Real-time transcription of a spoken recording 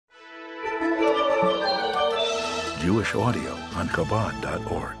Jewish audio on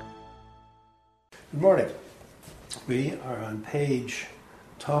Chabad.org. Good morning. We are on page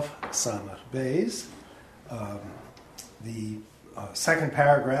Tov Samach Beis, the second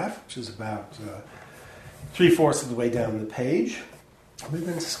paragraph, which is about 3/4 of the way down the page. We've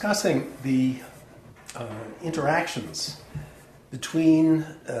been discussing the interactions between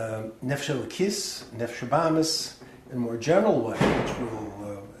Nefesh Elokis, Nefesh Habamis, in a more general way, which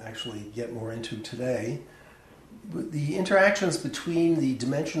we'll actually get more into today. The interactions between the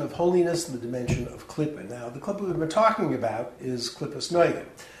dimension of holiness and the dimension of Klippa. Now, the Klippa we've been talking about is Klippas Noiga.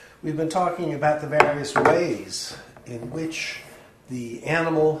 We've been talking about the various ways in which the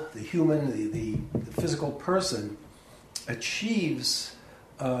animal, the human, the physical person achieves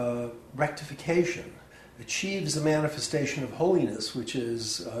rectification, achieves a manifestation of holiness, which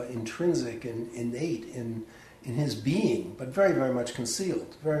is intrinsic and innate in his being, but very, very much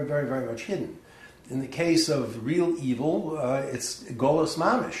concealed, very, very, very much hidden. In the case of real evil, it's Golos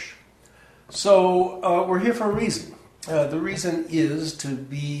Mamish. So we're here for a reason. The reason is to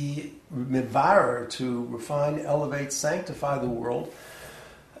be midvarer, to refine, elevate, sanctify the world,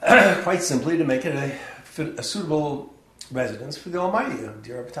 quite simply to make it a suitable residence for the Almighty,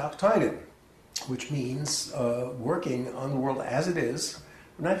 which means working on the world as it is.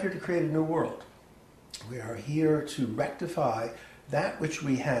 We're not here to create a new world. We are here to rectify that which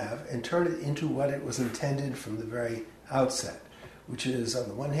we have and turn it into what it was intended from the very outset, which is, on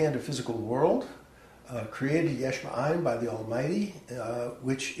the one hand, a physical world created yesh ma'ayin by the Almighty,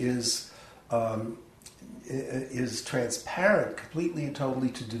 which is transparent completely and totally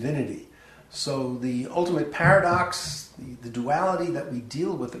to divinity. So the ultimate paradox, the duality that we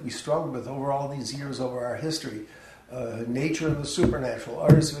deal with, that we struggle with over all these years, over our history, nature and the supernatural,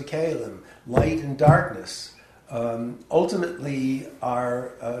 Aris v'Kelim, light and darkness, ultimately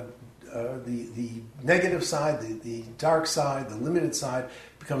are the negative side, the dark side, the limited side,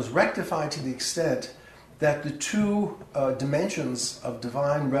 becomes rectified to the extent that the two dimensions of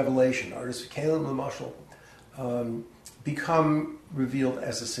divine revelation, Aris v'Kelim l'mashal, become revealed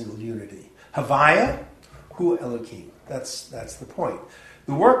as a single unity. Havaya, Hu Elokim. That's the point.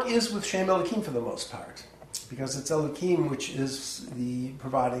 The work is with Shem Elokim for the most part, because it's Elokim which is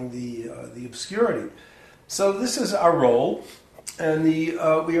providing the obscurity. So this is our role, and we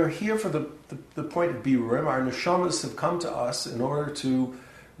are here for the point of Birurim. Our neshamas have come to us in order to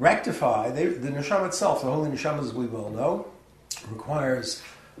rectify. The neshama itself, the holy neshama, as we well know, requires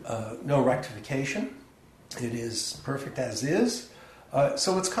no rectification. It is perfect as is.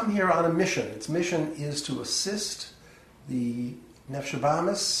 So it's come here on a mission. Its mission is to assist the Nefesh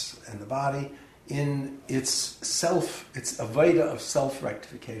Habamis and the body in its avodah of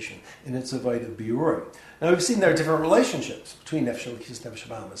self-rectification, in its avodah of birurim. Now we've seen there are different relationships between Nefesh Elokis and Nefesh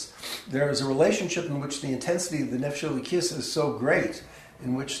Habamis. There is a relationship in which the intensity of the Nefesh Elokis is so great,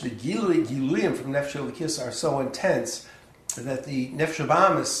 in which the giluyim from Nefesh Elokis are so intense that the Nefesh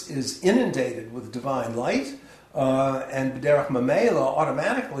Habamis is inundated with divine light, and b'derech mamela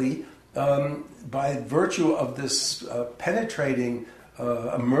automatically, by virtue of this penetrating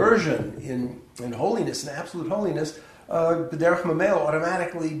immersion in holiness, in absolute holiness, b'derech mamela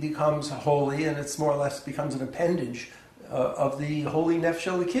automatically becomes holy, and it's more or less becomes an appendage of the holy Nefesh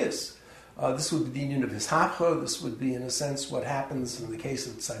Elokis. This would be the union of hishapcha. This would be, in a sense, what happens in the case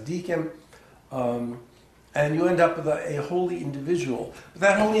of tzaddikim. And you end up with a holy individual. But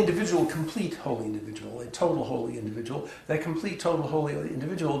that holy individual, complete holy individual, a total holy individual, that complete total holy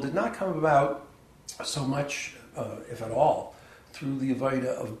individual did not come about so much, if at all, through the avodah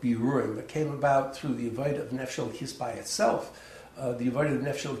of birurim. It came about through the avodah of Nefesh Elokis by itself. The avodah of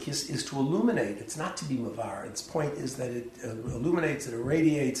Nefesh Elokis is to illuminate. It's not to be mavar. Its point is that it illuminates, it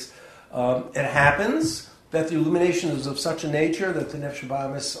irradiates. It happens that the illumination is of such a nature that the Nefesh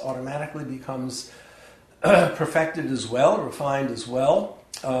Habamis automatically becomes perfected as well, refined as well.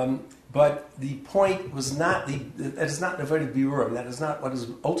 But the point was not, that is not avodah birurim. That is not what is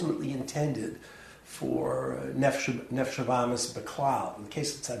ultimately intended for Nefesh Habamis B'klal. In the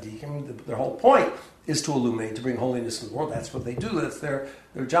case of tzaddikim, their whole point is to illuminate, to bring holiness in the world. That's what they do. That's their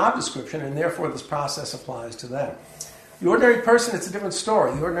job description, and therefore this process applies to them. The ordinary person, it's a different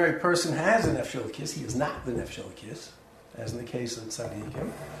story. The ordinary person has a Nefesh Elokis. He is not the Nefesh Elokis, as in the case of tzaddikim.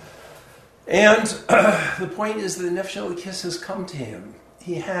 And the point is that the Nefesh Elokis has come to him.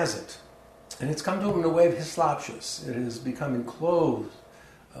 He has it. And it's come to him in a way of hislapshus. It has become enclosed,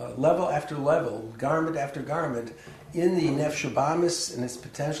 level after level, garment after garment, in the Nefesh Habamis and its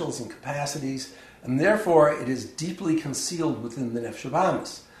potentials and capacities, and therefore it is deeply concealed within the Nefesh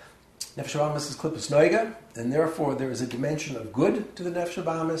Habamis. Nefesh Habamis is Klippas Noiga, and therefore there is a dimension of good to the Nefesh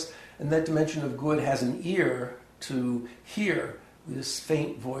Habamis, and that dimension of good has an ear to hear this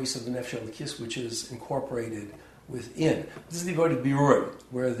faint voice of the Nefesh Elokis, which is incorporated within. This is the avodah birurim,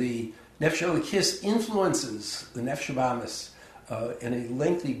 where the Nefesh Elokis influences the Nefesh Habamis in a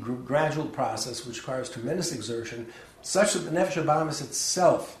lengthy, gradual process which requires tremendous exertion, such that the Nefesh Habamis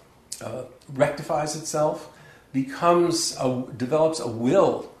itself rectifies itself, develops a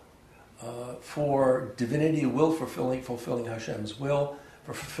will for divinity, a will for fulfilling Hashem's will,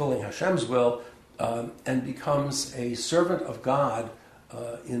 and becomes a servant of God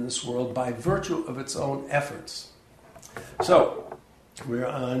in this world by virtue of its own efforts. So, we're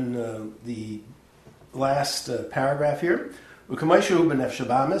on the last paragraph here. Just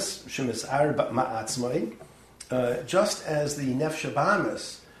as the Nefesh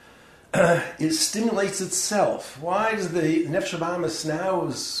Habamis it stimulates itself. Why does the Nefesh Habamis now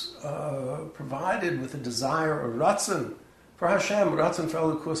is provided with a desire, a ratzon for Hashem, a ratzon for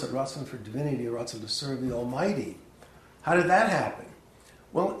Elokus, a ratzon for divinity, a ratzon to serve the Almighty? How did that happen?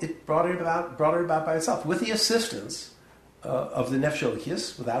 Well, it brought it about by itself, with the assistance of the Nefesh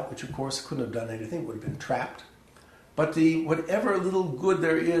Elokis, without which, of course, it couldn't have done anything, would have been trapped. But whatever little good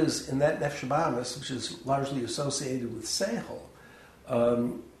there is in that Nefesh Habamis, which is largely associated with Seichel,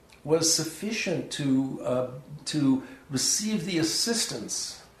 was sufficient to receive the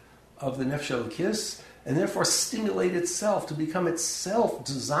assistance of the Nefesh Elokis, and therefore stimulate itself to become itself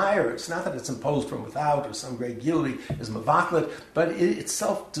desire. It's not that it's imposed from without or some great guilty is mavaklet, but it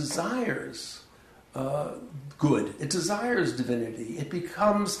itself desires good. It desires divinity. It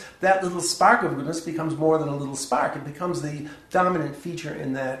becomes, that little spark of goodness becomes more than a little spark. It becomes the dominant feature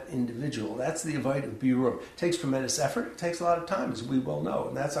in that individual. That's the avodah of birurim. It takes tremendous effort. It takes a lot of time, as we well know,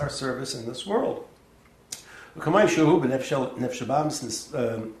 and that's our service in this world. Just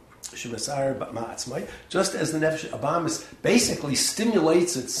as the Nefesh Habamis basically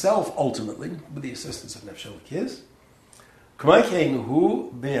stimulates itself ultimately with the assistance of Nefesh Elokis,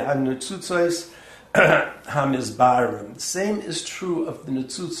 the same is true of the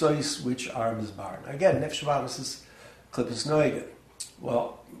netzutzos which are mizbarim. Again, Nefesh Habamis is klippus noige.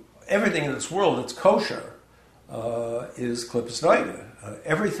 Well, everything in this world that's kosher is klippus noige.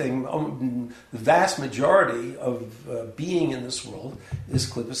 Everything, the vast majority of being in this world is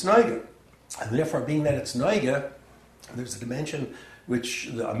klippus noige. And therefore, being that it's noige, there's a dimension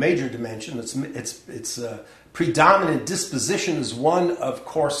a major dimension, its predominant disposition is one of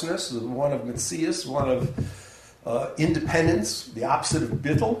coarseness, one of mitzias, one of independence, the opposite of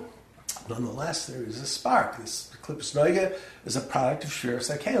bittul. Nonetheless, there is a spark. This klippus noige is a product of shviras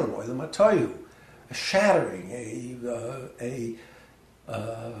hakelim, or the matoyu, a shattering, a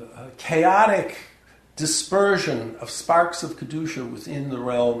chaotic dispersion of sparks of kedusha within the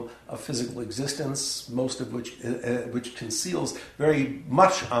realm of physical existence, most of which conceals very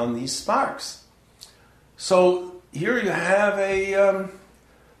much on these sparks. So here you have a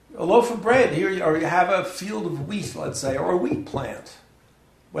loaf of bread, or you have a field of wheat, let's say, or a wheat plant.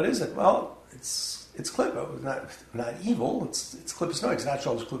 What is it? Well, it's klippa, not evil. It's klippus noige. It's not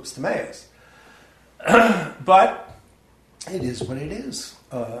shalosh klippus tameis. But it is what it is.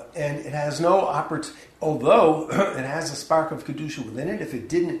 And it has no opportunity, although it has a spark of kedusha within it. If it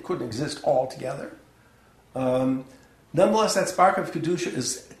didn't, it couldn't exist altogether. Nonetheless, that spark of kedusha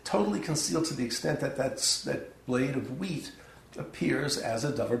is totally concealed to the extent that that blade of wheat appears as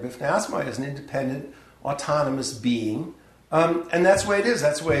a davar bifnei atzmai, as an independent, autonomous being. And that's the way it is.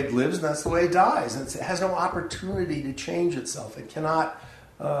 That's the way it lives, and that's the way it dies. And it has no opportunity to change itself. It cannot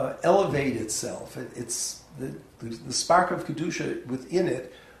elevate itself. The spark of kedusha within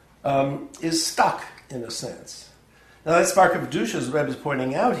it is stuck in a sense. Now that spark of kedusha, as the Rebbe is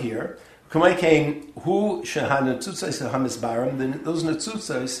pointing out here, those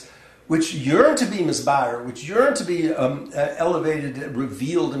netzutzos which yearn to be misbar, which yearn to be elevated,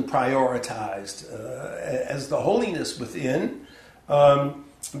 revealed, and prioritized as the holiness within.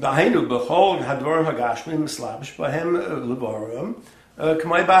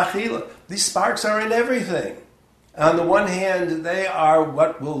 These sparks are in everything. On the one hand, they are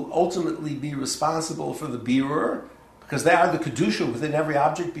what will ultimately be responsible for the birur, because they are the kedusha within every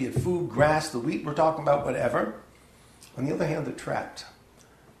object, be it food, grass, the wheat, we're talking about whatever. On the other hand, they're trapped.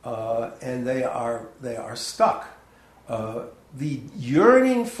 And they are stuck. The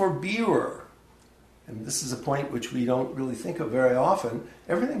yearning for birur, and this is a point which we don't really think of very often,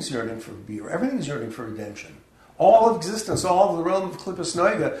 everything's yearning for birur, everything's yearning for redemption. All of existence, all of the realm of klippus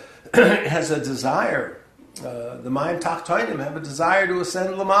noige has a desire. The Mayim Tachtonim have a desire to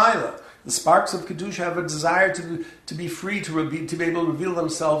ascend Lamayla. The sparks of Kedusha have a desire to be free, to be able to reveal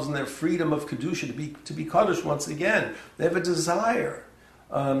themselves in their freedom of Kedusha, to be Kaddish once again. They have a desire.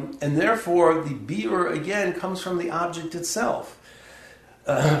 And therefore, the beer, again, comes from the object itself.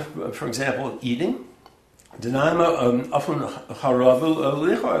 For example, eating.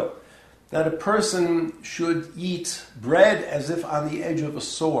 That a person should eat bread as if on the edge of a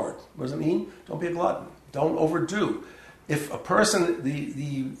sword. What does it mean? Don't be a glutton. Don't overdo. If a person,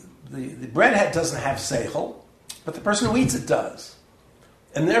 the bread doesn't have seichel, but the person who eats it does.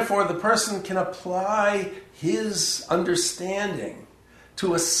 And therefore, the person can apply his understanding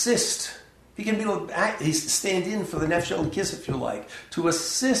to assist. He can stand in for the nefesh elokis, if you like, to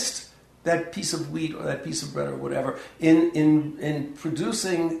assist that piece of wheat or that piece of bread or whatever in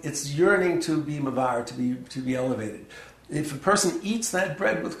producing its yearning to be mavar, to be elevated. If a person eats that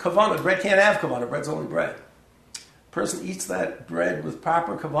bread with kavanah, bread can't have kavanah, bread's only bread. A person eats that bread with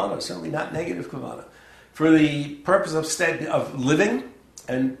proper kavanah, certainly not negative kavanah, for the purpose of living,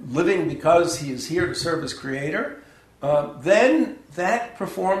 and living because he is here to serve his creator, then that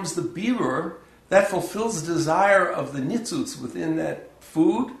performs the birur, that fulfills the desire of the nitzutz within that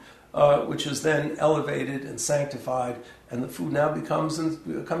food, which is then elevated and sanctified, and the food now comes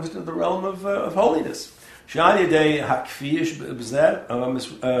into the realm of holiness. Truly,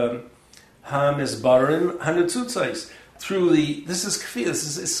 this is kfiyah, this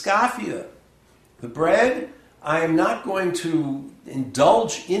is iskafia. The bread, I am not going to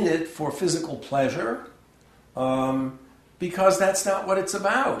indulge in it for physical pleasure, because that's not what it's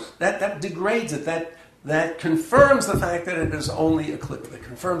about. That degrades it. That confirms the fact that it is only a clip. That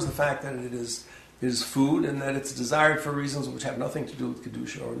confirms the fact that it is food and that it's desired for reasons which have nothing to do with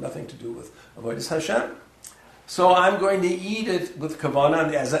kedusha or nothing to do with avodas Hashem. So I'm going to eat it with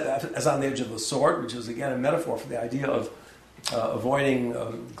kavanah as on the edge of a sword, which is again a metaphor for the idea of avoiding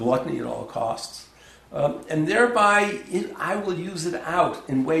gluttony at all costs. And thereby, I will use it out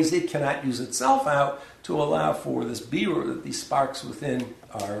in ways it cannot use itself out to allow for this birur that these sparks within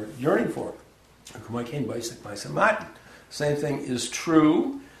are yearning for. Same thing is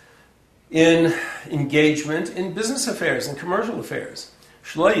true in engagement in business affairs and commercial affairs,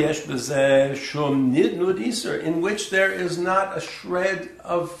 in which there is not a shred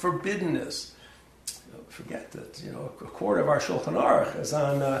of forbiddenness. Forget that, a quarter of our Shulchan Aruch is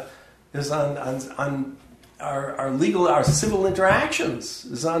on our civil interactions,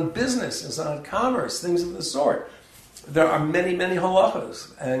 is on business, is on commerce, things of the sort. There are many, many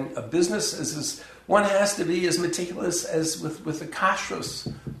halachas, and a business one has to be as meticulous as with the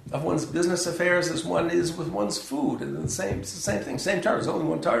kashrus of one's business affairs as one is with one's food. And it's the same thing, same Torah, there's only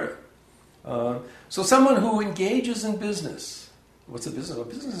one Torah. So someone who engages in business, what's a business? A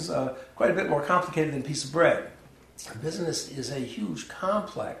business is quite a bit more complicated than a piece of bread. A business is a huge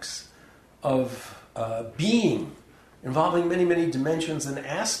complex of being, involving many, many dimensions and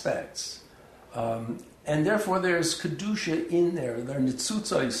aspects. And therefore there's kedusha in there. There are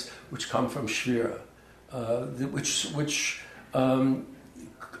nitzutzos which come from shvira, which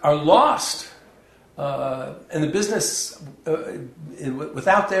are lost. And the business,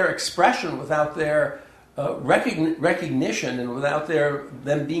 without their expression, without their recognition, and without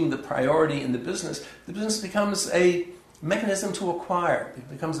them being the priority in the business becomes a mechanism to acquire. It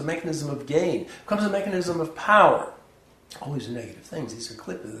becomes a mechanism of gain. It becomes a mechanism of power. All these are negative things. These are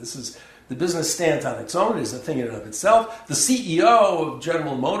klippas. The business stands on its own. It is a thing in and of itself. The CEO of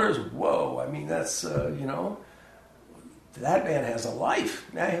General Motors, whoa, I mean, that's, that man has a life.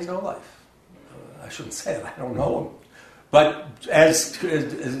 Now he has no life. I shouldn't say it. I don't know him. But as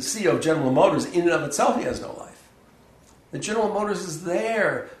CEO of General Motors, in and of itself, he has no life. The General Motors is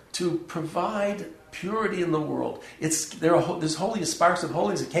there to provide purity in the world. There's holy sparks of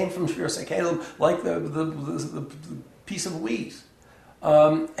holiness that came from Shvir Sekelim, like the piece of wheat.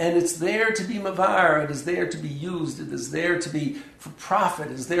 And it's there to be mavar, it is there to be used, it is there to be for profit,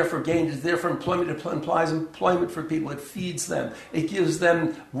 it is there for gain, it is there for employment, it implies employment for people, it feeds them, it gives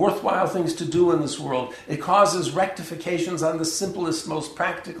them worthwhile things to do in this world, it causes rectifications on the simplest, most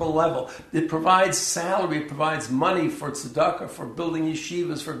practical level, it provides salary, it provides money for tzedakah, for building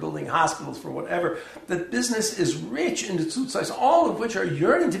yeshivas, for building hospitals, for whatever. The business is rich in tzutzais, all of which are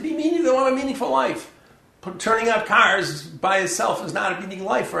yearning to be meaningful, they want a meaningful life. Turning out cars by itself is not a meaning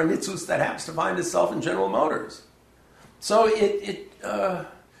life for a nitzutz that happens to find itself in General Motors. So it's the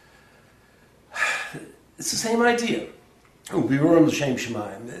same idea. Birurim l'shem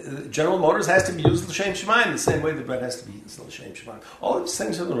shemayim. General Motors has to be used l'shem shemayim the same way the bread has to be used l'shem shemayim. All of these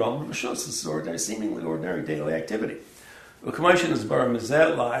things are in the realm of rishus. This is seemingly ordinary daily activity. The Kamoshin is bar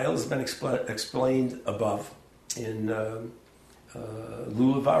mizet la'il has been explained above in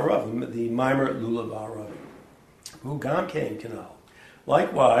Lulav Arav, the Mimer Lulav Arav, who Gam came Canal.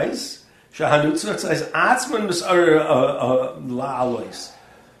 Likewise, Shahanutz says Atzman La'alois.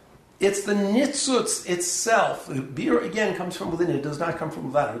 It's the nitzutz itself. The birur, again, comes from within. It does not come from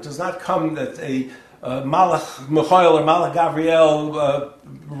without. It does not come that a Malach Michael or Malach Gabriel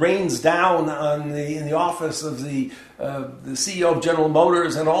rains down in the office of the CEO of General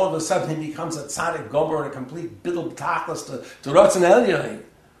Motors, and all of a sudden he becomes a tzaddik gomer and a complete bidl b'tachlis to Ratzon Elyon.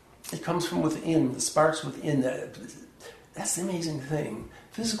 It comes from within. The sparks within. That's the amazing thing.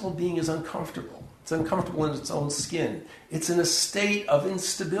 Physical being is uncomfortable. It's uncomfortable in its own skin. It's in a state of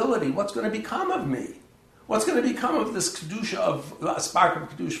instability. What's going to become of me? What's going to become of this kedusha, of a spark of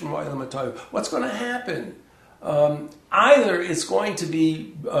kedusha from Olam HaTov? What's going to happen? Either it's going to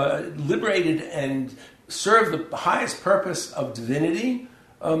be liberated and serve the highest purpose of divinity,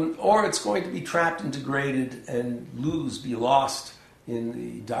 or it's going to be trapped and degraded and be lost in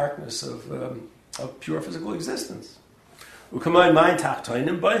the darkness of pure physical existence. This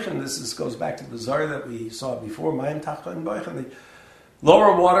goes back to the Zohar that we saw before. The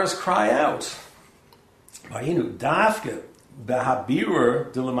lower waters cry out.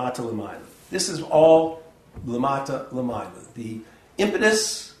 This is all lamata lamayla. The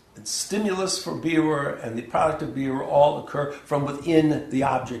impetus and stimulus for birur and the product of birur all occur from within the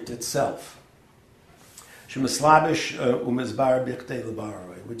object itself. In which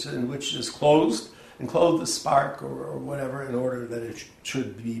is clothed the spark or whatever in order that it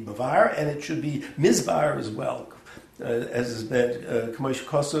should be mavar, and it should be mizbar as well, as is been Kamosh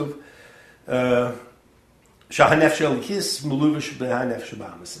Kosov.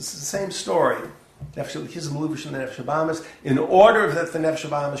 It's the same story. In order that the Nefesh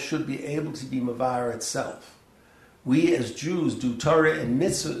Habahamis should be able to be mavar itself. We as Jews do Torah and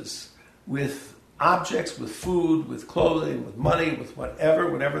mitzvahs with objects, with food, with clothing, with money, with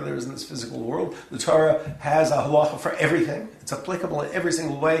whatever there is in this physical world. The Torah has a halacha for everything. It's applicable in every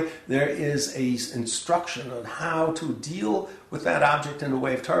single way. There is a instruction on how to deal with that object in the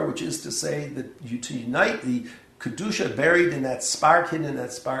way of Torah, which is to say that to unite the kedusha buried in that spark, hidden in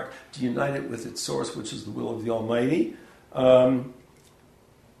that spark, to unite it with its source, which is the will of the Almighty. And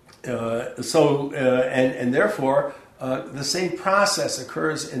therefore, the same process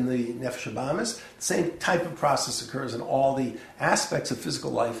occurs in the Nefesh Habahamis. The same type of process occurs in all the aspects of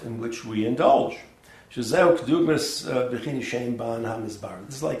physical life in which we indulge. This is like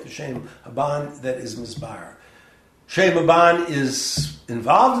the Shem Haban that is Mizbar. Shem Haban is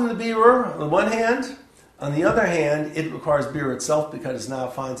involved in the birur on the one hand. On the other hand, it requires birur itself because it now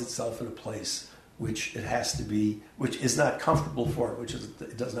finds itself in a place which it has to be, which is not comfortable for it, which is,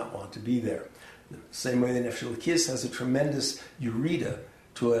 it does not want to be there. The same way the Nefesh Elokis has a tremendous yurida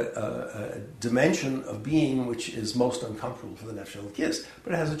to a dimension of being which is most uncomfortable for the Nefesh Elokis,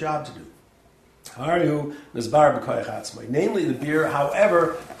 but it has a job to do. Namely, the beer,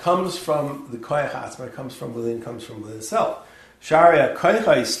 however, comes from the koyach atzma, comes from within itself. Sharia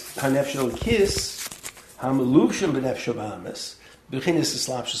koyachais hanefesh elokis hameluvshim b'nefesh habahamis b'chinas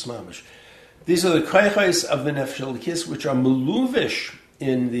eslapshus mamish. These are the koyachais of the nefesh elokis which are meluvish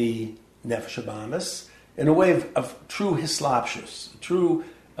in the nefesh habahamis in a way of true hislapshus, true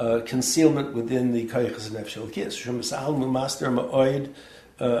concealment within the koyachas of nefesh elokis. Shemisal mumaster ma'oid.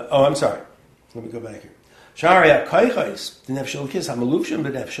 I'm sorry. Let me go back here. Sharia koychais, the nefesh elokis hameluvshim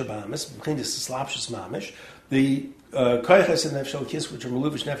b'nefesh habahamis b'chinas eslapshus mamish. The koychas and nefesh elokis which are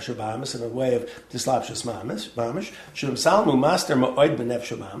meluvish nefesh habahamis in a way of dislapshus mamish. Shem salmu master ma'oid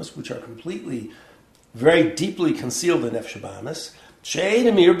b'nefesh habahamis, which are completely, very deeply concealed in nefesh habahamis. She'ein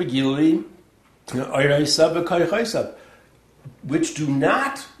amir b'gilui oiraisab b'koychaisab, which do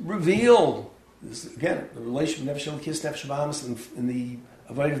not reveal. This, again, the relation of nefesh elokis, nefesh habahamis, in the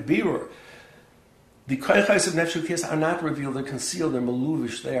avoid of birur. The koychais of nefesh elokis are not revealed; they're concealed. They're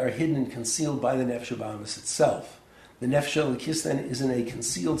meluvish. They are hidden and concealed by the nefesh habahamis itself. The nefesh elokis then is in a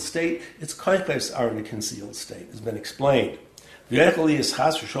concealed state. Its koychais are in a concealed state. Has been explained.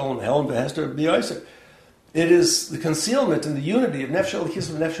 It is the concealment and the unity of nefesh elokis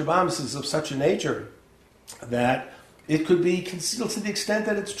and nefesh habahamis is of such a nature that it could be concealed to the extent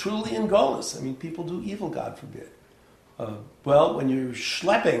that it's truly in golus. I mean, people do evil, God forbid. Well, when you're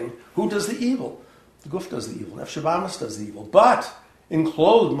schlepping, who does the evil? The guf does the evil. Nefesh habahamis does the evil. But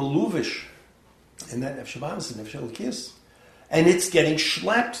enclosed, meluvish, in that nefesh habahamis is nefesh elokis. And it's getting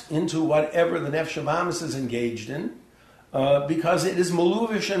schlepped into whatever the nefesh habahamis is engaged in because it is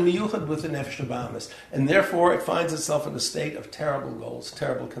meluvish and miyuchad with the nefesh habahamis. And therefore it finds itself in a state of terrible goals,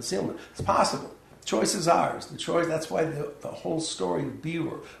 terrible concealment. It's possible. The choice is ours. The choice. That's why the whole story of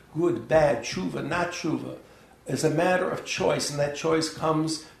birur, good, bad, tshuva, not tshuva, is a matter of choice, and that choice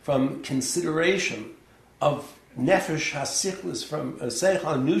comes from consideration of nefesh hasichlis, from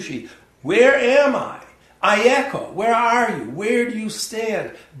seichel nushi. Where am I? Ayeko, where are you? Where do you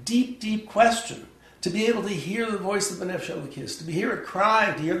stand? Deep, deep question. To be able to hear the voice of the Nefesh Elokis, to hear it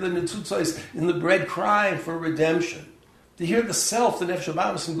crying, to hear the Netzutzos in the bread crying for redemption, to hear the self, the Nefesh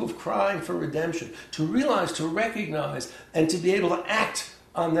Abamis and Guf crying for redemption, to realize, to recognize, and to be able to act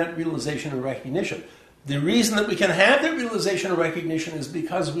on that realization and recognition. The reason that we can have that realization and recognition is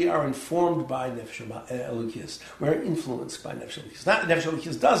because we are informed by Nefesh Elokis. We're influenced by Nefesh Elokis. Not that Nefesh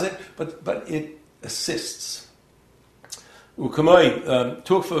Elokis does it, but it assists. Famous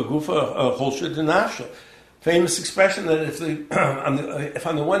expression that if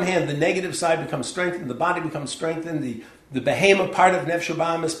on the one hand the negative side becomes strengthened, the body becomes strengthened, the behemoth part of Nefesh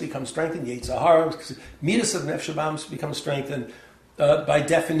Abamis becomes strengthened, Yetzirah, Midas of Nefesh Abamis becomes strengthened, by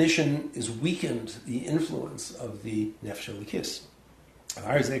definition is weakened the influence of the Nefesh Elokis.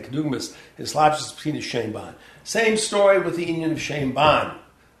 Same story with the union of Shem Ban,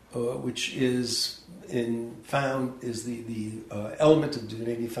 which is found is the element of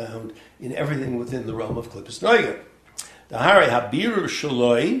divinity found in everything within the realm of Klippas Noga. The Hari Habir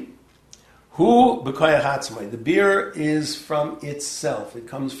Shaloi, who b'koyach atzmai. The beer is from itself. It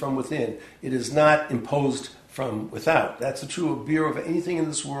comes from within. It is not imposed from without. That's the true of beer of anything in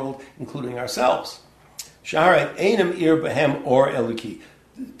this world, including ourselves. Shaharet einam ir behem or eluki.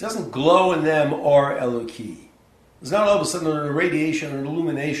 It doesn't glow in them or eluki. There's not all of a sudden an irradiation or an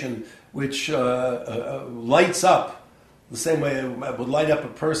illumination which lights up the same way it would light up a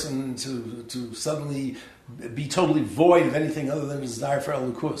person to suddenly be totally void of anything other than a desire for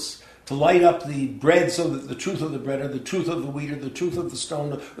elukus. To light up the bread so that the truth of the bread or the truth of the wheat or the truth of the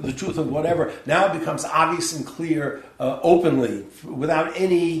stone or the truth of whatever now becomes obvious and clear openly without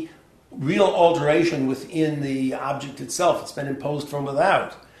any real alteration within the object itself. It's been imposed from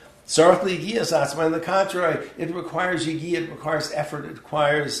without. On the contrary, it requires yigi, it requires effort, it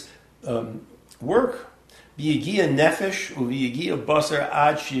requires work. V'yigia nefesh u'v'yigia basar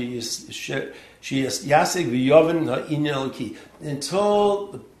ad sheyasig v'yoven ha'inyan eloki.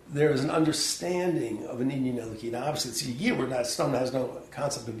 Until there is an understanding of an inyan eloki. Now, obviously, it's yigi. We're not stone has no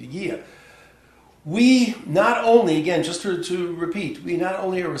concept of yigia. We not only, again, just to repeat, we not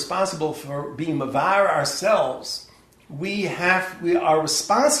only are responsible for being mavar ourselves. We are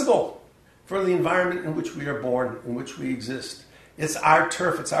responsible for the environment in which we are born, in which we exist. It's our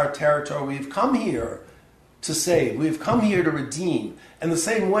turf, it's our territory. We've come here to save. We've come here to redeem. And the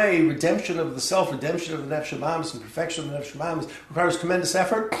same way, redemption of the self, redemption of the Nefesh Abamis, and perfection of the Nefesh Abamis requires tremendous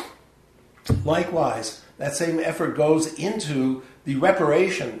effort. Likewise, that same effort goes into the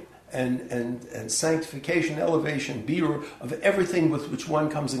reparation and sanctification, elevation, birur of everything with which one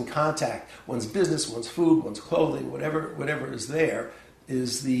comes in contact. One's business, one's food, one's clothing, whatever is there,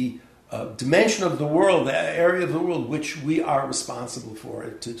 is the dimension of the world, the area of the world which we are responsible for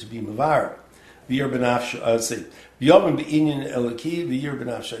it to be mavar. So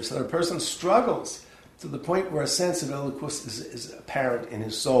the person struggles to the point where a sense of elokus is apparent in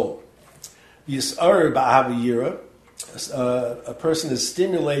his soul. A person is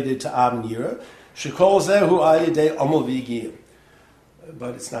stimulated to Am Yira, Shekol Zehu Ayidei Omel V'Yigiyim.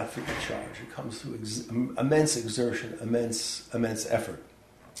 But it's not free of charge. It comes through immense exertion, immense effort.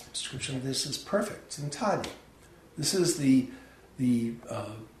 The description of this is perfect. It's in Tanya. This is the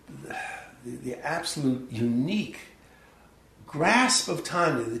absolute unique grasp of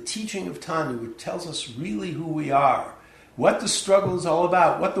Tanya, the teaching of Tanya, which tells us really who we are, what the struggle is all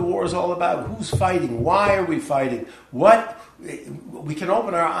about, what the war is all about, who's fighting, why are we fighting, what we can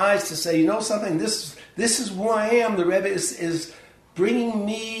open our eyes to say, you know something, this is who I am. The Rebbe is bringing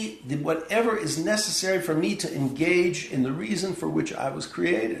me whatever is necessary for me to engage in the reason for which I was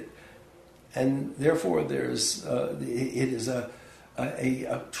created. And therefore it is a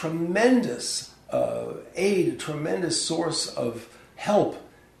tremendous aid, a tremendous source of help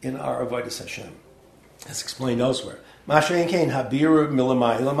in our avodas Hashem. As explained elsewhere. This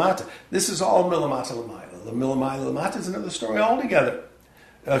is all milamata lamata. The milamata lamata is another story altogether.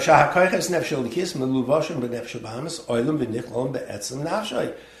 In the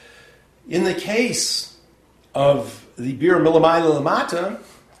case of the bir milamata lamata,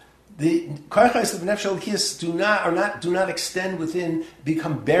 the koiches of nefesh elokis do not extend within,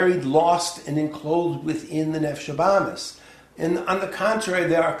 become buried, lost, and enclosed within the nefesh abamis. And on the contrary,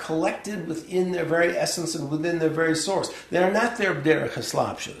 they are collected within their very essence and within their very source. They are not their derech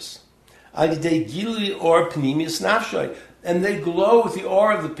haslapshus. Alidei gili or panemius nafshay, and they glow with the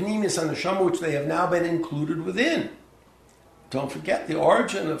aura of the panemius and the neshama, which they have now been included within. Don't forget the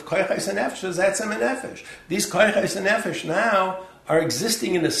origin of koiches and nefesh is etzem and nefesh. These koiches and nefesh now are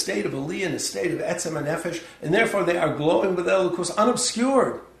existing in a state of aliyah, in a state of etzem and nefesh, and therefore they are glowing with elukus,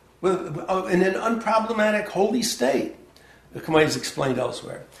 unobscured in an unproblematic holy state. The Kamai is explained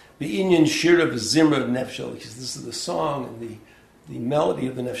elsewhere. The Inyan Shira of Zimra of Nefesh Elikis. This is the song and the melody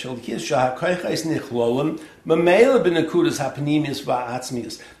of the Nefesh Elikis. Shahakaychais nichlolim mamela b'nekudas hapanimis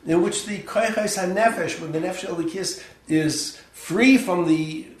va'atzmius. In which the Kaychais HaNefesh, when the Nefesh Elikis is free from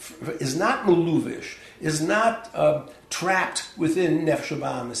is not meluvish, is not trapped within Nefesh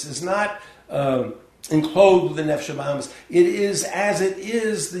Abamis, is not enclosed within Nefesh Abamis. It is as it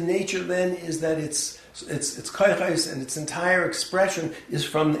is. The nature then is that it's koichais, and its entire expression is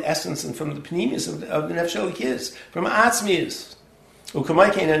from the essence and from the pneumius of the Nefesh Elikis, from atzmius. Under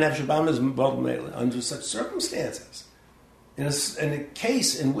such circumstances, in a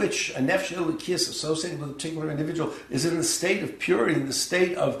case in which a Nefesh Elikis associated with a particular individual is in the state of purity, in the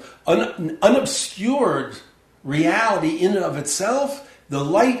state of unobscured reality in and of itself, the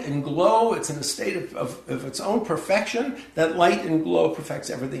light and glow, it's in a state of its own perfection. That light and glow perfects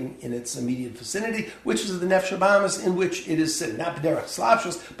everything in its immediate vicinity, which is the Nefesh Abamis in which it is sitting. Not B'derech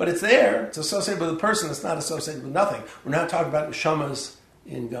Slapshus, but it's there. It's associated with a person. It's not associated with nothing. We're not talking about Neshamas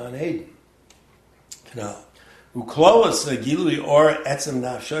in Gan Eden. No. Ukloas Gilui Or Etzem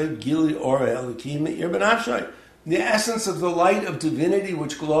Nafshay, Gilui Or Elikim Ir B'Nafshay. The essence of the light of divinity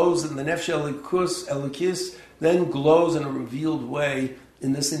which glows in the Nefesh Elikis then glows in a revealed way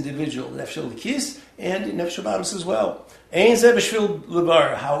in this individual, Nefesh Elikis, and in Nefesh Abamis as well.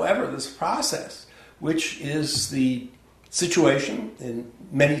 However, this process, which is the situation in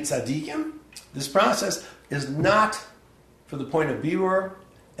many tzaddikim, this process is not for the point of birur,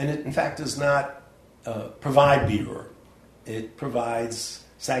 and it in fact does not provide birur. It provides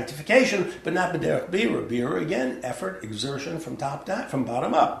sanctification, but not b'derech birur. Birur, again, effort, exertion from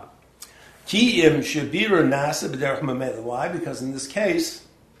bottom up. Why? Because in this case,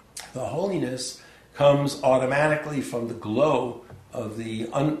 the holiness comes automatically from the glow of the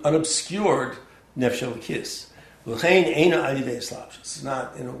unobscured Nefesh Elikis. It's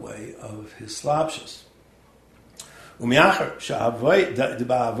not in a way of his slapshus. The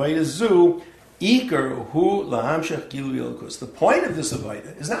point of this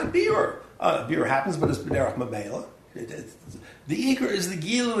avodah is not birur. Birur happens, but it's b'derech mamela. The ikar is the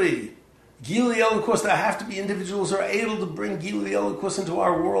gilui. Gilui Elikos, there have to be individuals who are able to bring Gilui Elikos into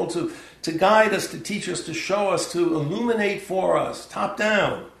our world, to guide us, to teach us, to show us, to illuminate for us, top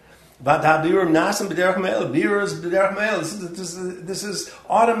down. This is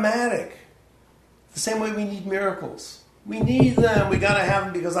automatic. The same way we need miracles. We need them. We got to have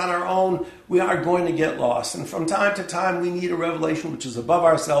them because on our own we are going to get lost. And from time to time we need a revelation which is above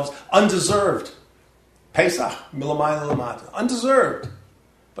ourselves, undeserved. Pesach, milamayla lamata, undeserved.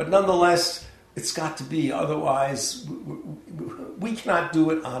 But nonetheless, it's got to be. Otherwise, we cannot do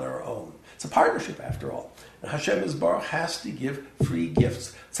it on our own. It's a partnership, after all. And Hashem Yisbarach has to give free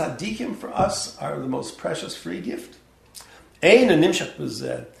gifts. Tzaddikim for us are the most precious free gift. However,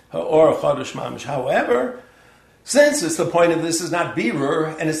 since it's the point of this is not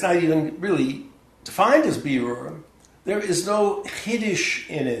birur, and it's not even really defined as birur, there is no chiddush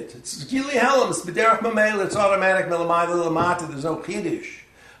in it. It's gili helam, it's b'derech mamela, it's automatic, melamayla lamata, there's no chiddush.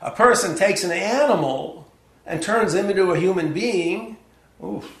 A person takes an animal and turns him into a human being.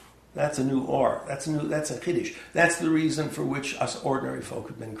 Oof, that's a new or. That's a chiddush. That's the reason for which us ordinary folk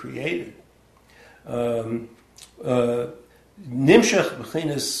have been created. Nimshach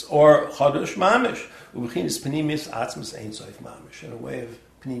b'chinas or chadosh mamish, u'b'chinas penimis atzmas ein soif mamish. In a way of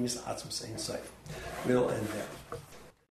penimis atzmas ein soif. We'll end there.